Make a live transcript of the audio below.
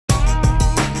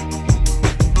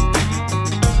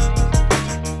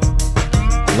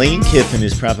Lane Kiffin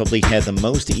has probably had the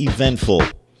most eventful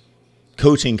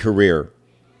coaching career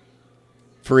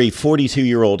for a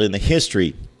 42-year-old in the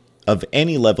history of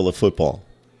any level of football.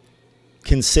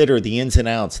 Consider the ins and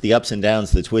outs, the ups and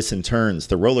downs, the twists and turns,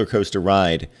 the roller coaster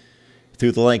ride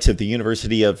through the likes of the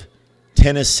University of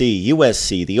Tennessee,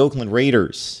 USC, the Oakland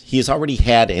Raiders. He has already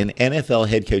had an NFL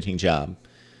head coaching job,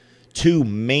 two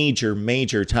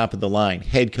major top-of-the-line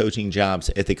head coaching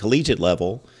jobs at the collegiate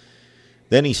level.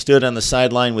 Then he stood on the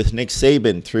sideline with Nick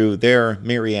Saban through their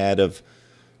myriad of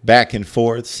back and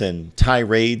forths and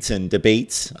tirades and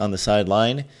debates on the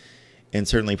sideline, and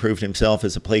certainly proved himself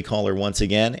as a play caller once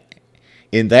again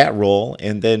in that role.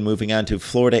 And then moving on to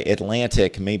Florida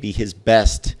Atlantic, maybe his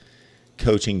best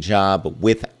coaching job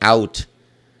without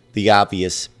the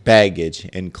obvious baggage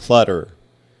and clutter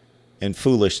and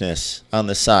foolishness on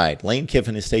the side. Lane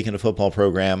Kiffin has taken a football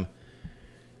program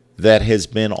that has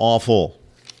been awful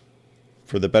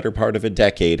for the better part of a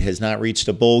decade, has not reached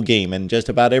a bowl game, and just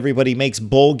about everybody makes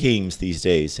bowl games these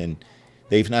days, and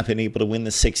they've not been able to win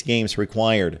the 6 games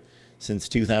required since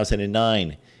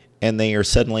 2009, and they are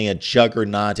suddenly a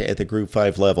juggernaut at the Group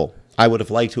 5 level. I would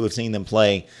have liked to have seen them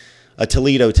play a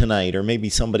Toledo tonight, or maybe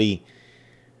somebody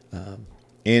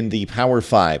in the Power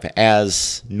 5,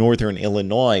 as Northern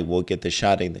Illinois will get the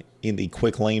shot in the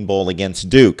Quick Lane Bowl against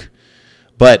Duke.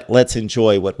 But let's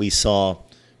enjoy what we saw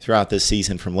throughout this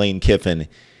season from Lane Kiffin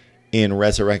in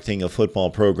resurrecting a football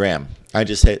program. I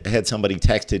just had somebody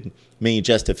texted me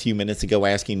just a few minutes ago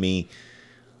asking me,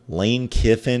 Lane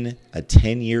Kiffin, a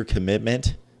 10-year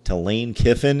commitment to Lane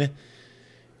Kiffin?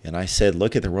 And I said,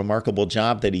 look at the remarkable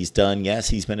job that he's done. Yes,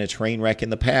 he's been a train wreck in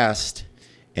the past,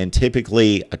 and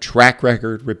typically a track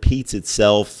record repeats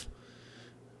itself.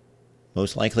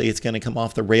 Most likely it's going to come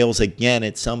off the rails again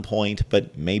at some point,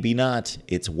 but maybe not.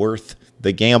 It's worth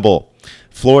the gamble.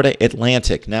 Florida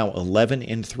Atlantic now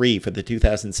 11-3 for the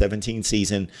 2017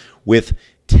 season with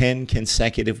 10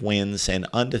 consecutive wins and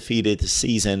undefeated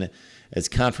season as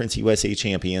Conference USA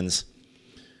champions,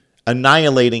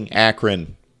 annihilating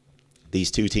Akron.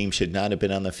 These two teams should not have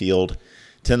been on the field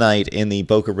tonight in the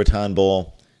Boca Raton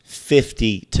Bowl,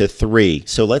 50-3.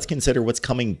 So let's consider what's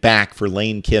coming back for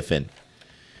Lane Kiffin.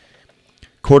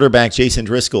 Quarterback Jason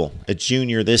Driscoll, a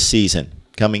junior this season,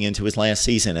 coming into his last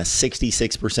season, a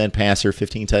 66% passer,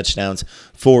 15 touchdowns,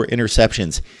 4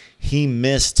 interceptions. He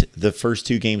missed the first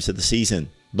 2 games of the season,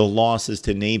 the losses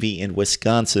to Navy and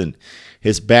Wisconsin.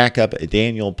 His backup,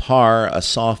 Daniel Parr, a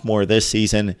sophomore this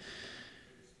season,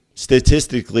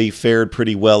 statistically fared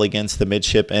pretty well against the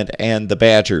Midshipmen and the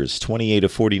Badgers, 28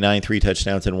 of 49, 3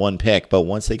 touchdowns and 1 pick. But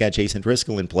once they got Jason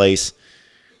Driscoll in place,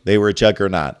 they were a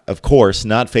juggernaut. Of course,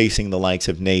 not facing the likes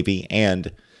of Navy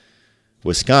and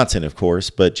Wisconsin, of course,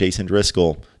 but Jason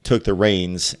Driscoll took the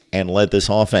reins and led this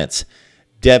offense.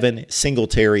 Devin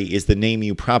Singletary is the name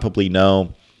you probably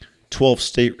know. 12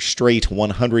 straight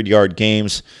 100-yard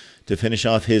games to finish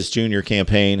off his junior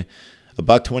campaign.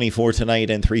 $124 tonight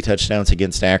and 3 touchdowns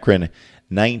against Akron.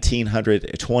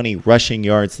 1,920 rushing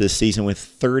yards this season with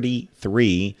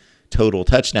 33 total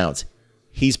touchdowns.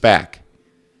 He's back.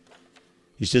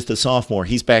 He's just a sophomore.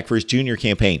 He's back for his junior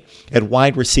campaign. At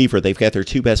wide receiver, they've got their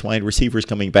 2 best wide receivers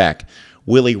coming back.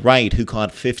 Willie Wright, who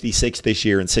caught 56 this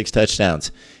year and 6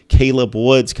 touchdowns. Caleb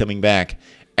Woods coming back,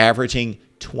 averaging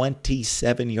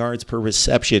 27 yards per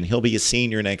reception. He'll be a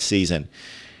senior next season.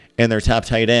 And their top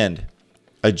tight end,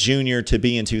 a junior to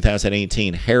be in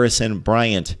 2018, Harrison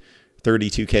Bryant,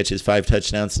 32 catches, 5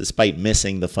 touchdowns, despite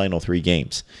missing the final 3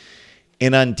 games.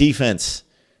 And on defense,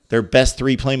 their best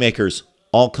 3 playmakers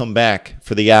all come back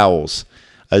for the Owls.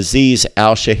 Aziz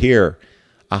Al-Shahir,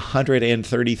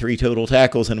 133 total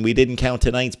tackles, and we didn't count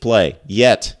tonight's play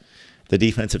yet. The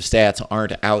defensive stats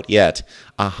aren't out yet.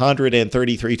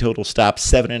 133 total stops,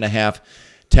 7.5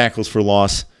 tackles for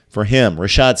loss for him.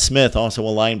 Rashad Smith, also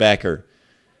a linebacker,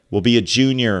 will be a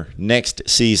junior next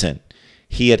season.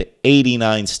 He had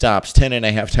 89 stops,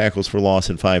 10.5 tackles for loss,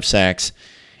 and 5 sacks.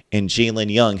 And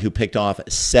Jalen Young, who picked off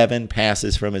 7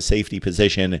 passes from his safety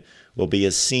position, will be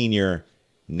a senior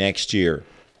next year.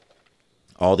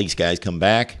 All these guys come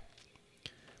back.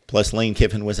 Plus, Lane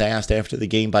Kiffin was asked after the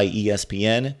game by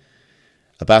ESPN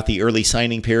about the early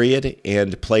signing period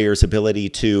and players' ability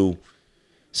to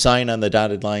sign on the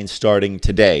dotted line starting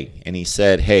today. And he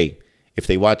said, hey, if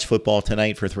they watch football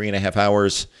tonight for 3.5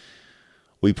 hours,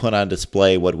 we put on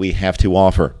display what we have to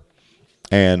offer.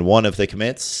 And one of the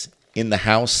commits in the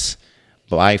house,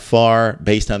 by far,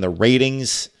 based on the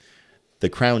ratings, the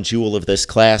crown jewel of this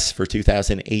class for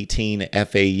 2018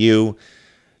 FAU,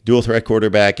 dual threat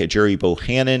quarterback Jerry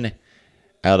Bohannon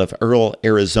out of Earl,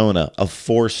 Arizona, a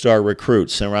 4-star recruit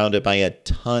surrounded by a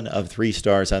ton of 3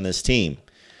 stars on this team.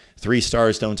 3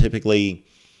 stars don't typically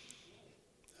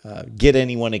get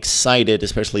anyone excited,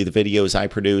 especially the videos I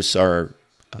produce are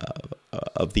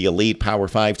of the elite Power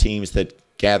 5 teams that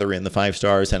gather in the 5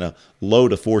 stars and a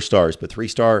load of 4 stars. But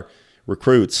 3-star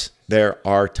recruits, there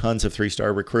are tons of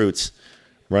 3-star recruits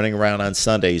running around on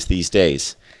Sundays these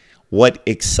days. What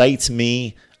excites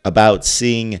me about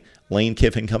seeing Lane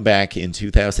Kiffin come back in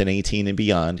 2018 and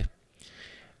beyond,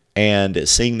 and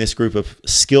seeing this group of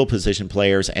skill position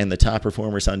players and the top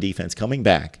performers on defense coming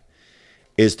back,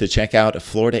 is to check out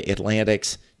Florida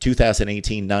Atlantic's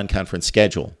 2018 non-conference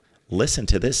schedule. Listen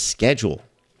to this schedule.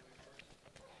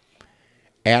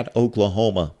 At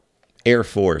Oklahoma, Air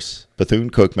Force,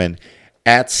 Bethune-Cookman.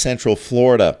 At Central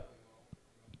Florida,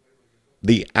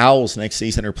 the Owls next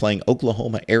season are playing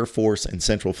Oklahoma, Air Force, and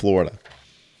Central Florida.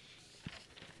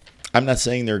 I'm not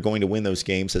saying they're going to win those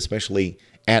games, especially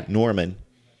at Norman,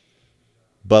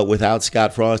 but without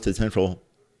Scott Frost at Central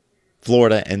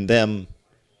Florida and them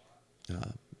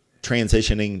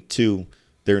transitioning to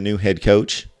their new head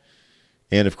coach,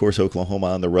 and, of course, Oklahoma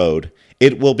on the road,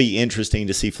 it will be interesting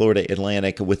to see Florida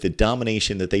Atlantic with the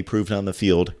domination that they proved on the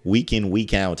field week in,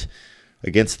 week out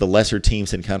against the lesser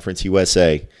teams in Conference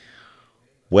USA,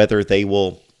 whether they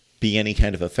will be any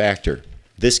kind of a factor.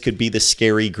 This could be the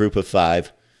scary group of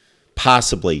 5,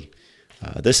 possibly.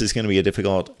 This is going to be a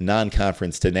difficult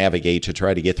non-conference to navigate to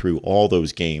try to get through all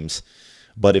those games.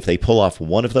 But if they pull off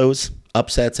one of those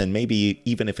upsets, and maybe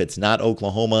even if it's not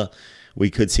Oklahoma, we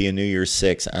could see a New Year's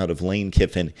 6 out of Lane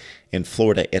Kiffin in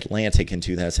Florida Atlantic in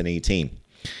 2018.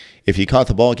 If you caught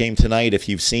the ball game tonight, if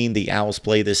you've seen the Owls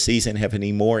play this season, have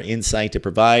any more insight to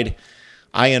provide?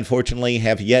 I, unfortunately,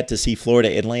 have yet to see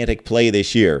Florida Atlantic play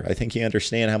this year. I think you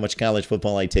understand how much college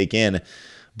football I take in,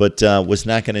 but was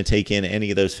not going to take in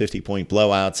any of those 50-point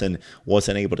blowouts and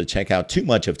wasn't able to check out too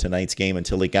much of tonight's game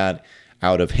until it got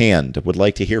out of hand. Would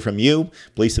like to hear from you.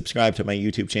 Please subscribe to my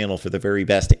YouTube channel for the very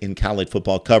best in college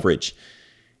football coverage.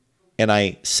 And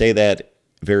I say that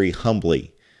very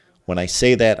humbly. When I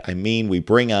say that, I mean we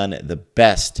bring on the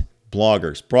best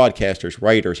bloggers, broadcasters,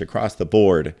 writers across the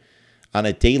board on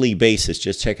a daily basis.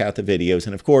 Just check out the videos.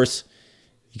 And, of course,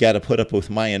 you got to put up with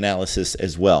my analysis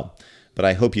as well. But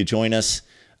I hope you join us.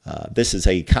 This is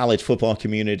a college football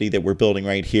community that we're building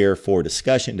right here for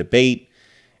discussion, debate,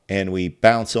 and we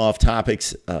bounce off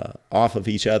topics off of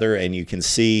each other, and you can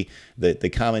see the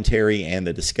commentary and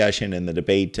the discussion and the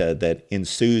debate that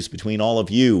ensues between all of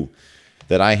you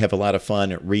that I have a lot of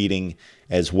fun reading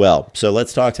as well. So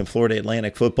let's talk some Florida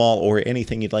Atlantic football or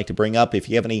anything you'd like to bring up. If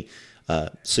you have any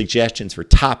suggestions for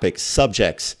topics,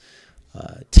 subjects,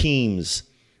 teams,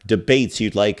 debates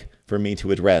you'd like for me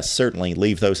to address, certainly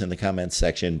leave those in the comments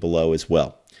section below as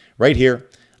well. Right here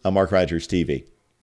on Mark Rogers TV.